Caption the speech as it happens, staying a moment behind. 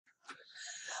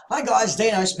Hi guys,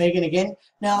 Dino speaking again.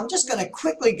 Now I'm just going to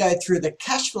quickly go through the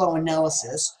cash flow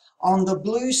analysis on the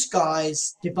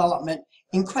Blueskies development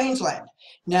in Queensland.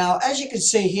 Now as you can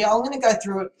see here, I'm going to go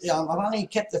through it. I've only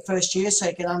kept the first year so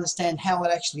you can understand how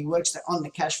it actually works on the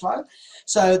cash flow.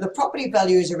 So the property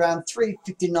value is around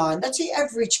 $359. That's the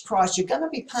average price you're going to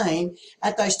be paying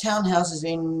at those townhouses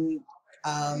in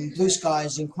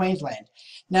Blueskies in Queensland.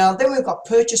 Now then we've got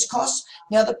purchase costs.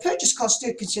 Now the purchase costs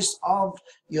do consist of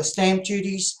your stamp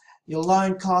duties, your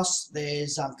loan costs,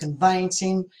 there's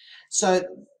conveyancing, so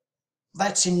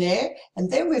that's in there.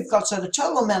 And then we've got, so the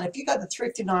total amount, if you got the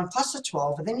 359 plus the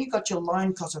 12, and then you've got your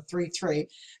loan cost of 33,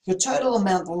 your total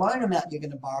amount, the loan amount you're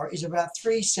going to borrow is about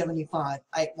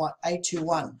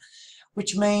 375,821,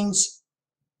 which means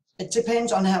it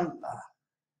depends on how,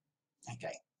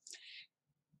 okay.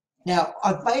 Now,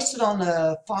 I've based it on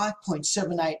a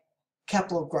 5.78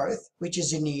 capital growth, which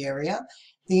is in the area.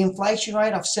 The inflation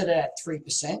rate, I've set it at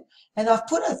 3%, and I've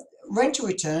put a rental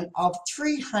return of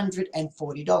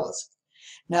 $340.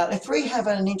 Now, if we have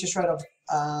an interest rate of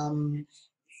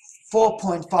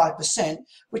 4.5%,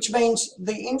 which means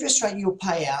the interest rate you'll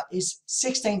pay out is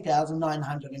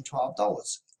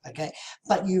 $16,912, okay?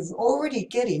 But you've already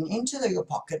getting into your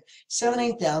pocket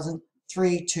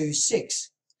 $17,326.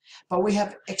 But we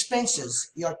have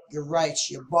expenses, your rates,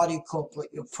 your body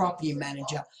corporate, your property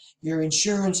manager, your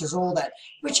insurances, all that,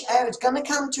 which it's going to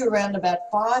come to around about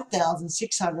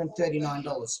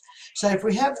 $5,639. So if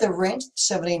we have the rent,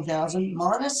 $17,000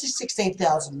 minus the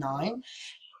 $16,009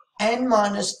 and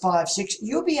minus $5,600,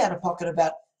 you'll be out of pocket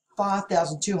about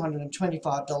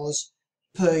 $5,225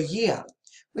 per year,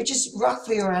 which is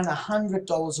roughly around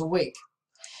 $100 a week.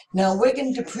 Now we're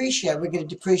going to depreciate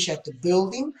the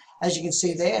building, as you can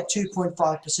see there,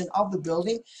 2.5% of the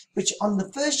building, which on the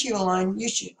first year alone, you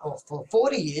should, or for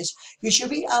 40 years, you should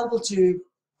be able to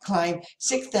claim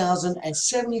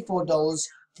 $6,074 for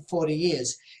 40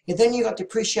 years. And then you've got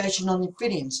depreciation on the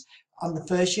fittings. On the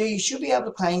first year, you should be able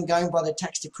to claim, going by the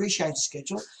tax depreciation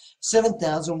schedule,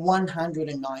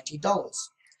 $7,190.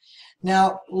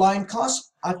 Now, loan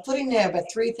costs, I put in there about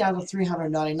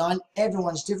 $3,399.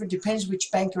 Everyone's different, depends which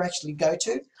bank you actually go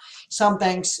to. Some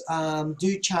banks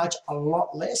do charge a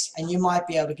lot less, and you might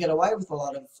be able to get away with a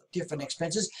lot of different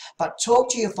expenses, but talk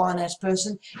to your finance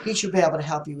person, he should be able to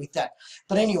help you with that.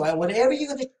 But anyway, whatever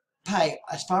you're going to pay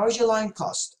as far as your loan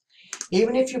cost,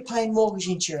 even if you're paying mortgage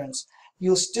insurance,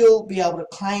 you'll still be able to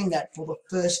claim that for the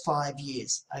first 5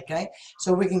 years, okay?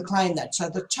 So we can claim that. So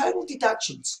the total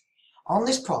deductions on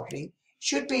this property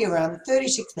should be around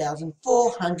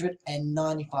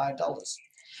 $36,495.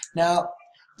 Now,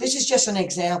 this is just an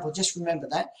example, just remember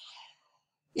that.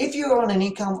 If you're on an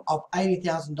income of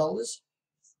 $80,000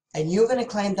 and you're going to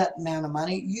claim that amount of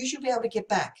money, you should be able to get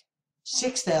back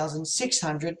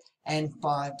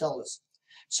 $6,605.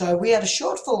 So we had a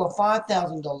shortfall of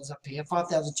 $5,000 up here,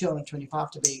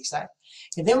 $5,225 to be exact.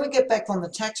 And then we get back on the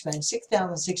tax man,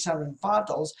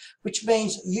 $6,605, which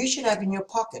means you should have in your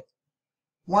pocket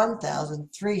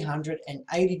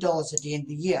 $1,380 at the end of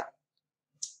the year,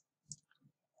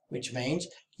 which means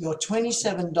you're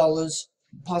 $27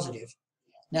 positive.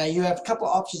 Now you have a couple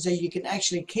of options there. You can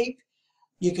actually keep,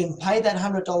 you can pay that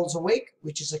 $100 a week,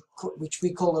 which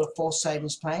we call it a forced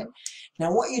savings plan.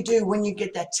 Now what you do when you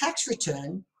get that tax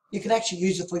return, you can actually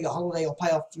use it for your holiday or pay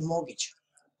off your mortgage,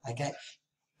 okay?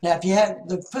 Now if you have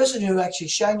the person who actually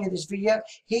shown you this video,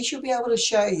 he should be able to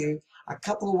show you a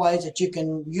couple of ways that you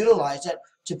can utilize that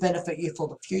to benefit you for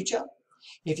the future.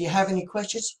 If you have any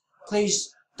questions,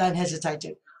 please don't hesitate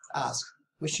to ask.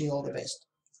 Wishing you all the best.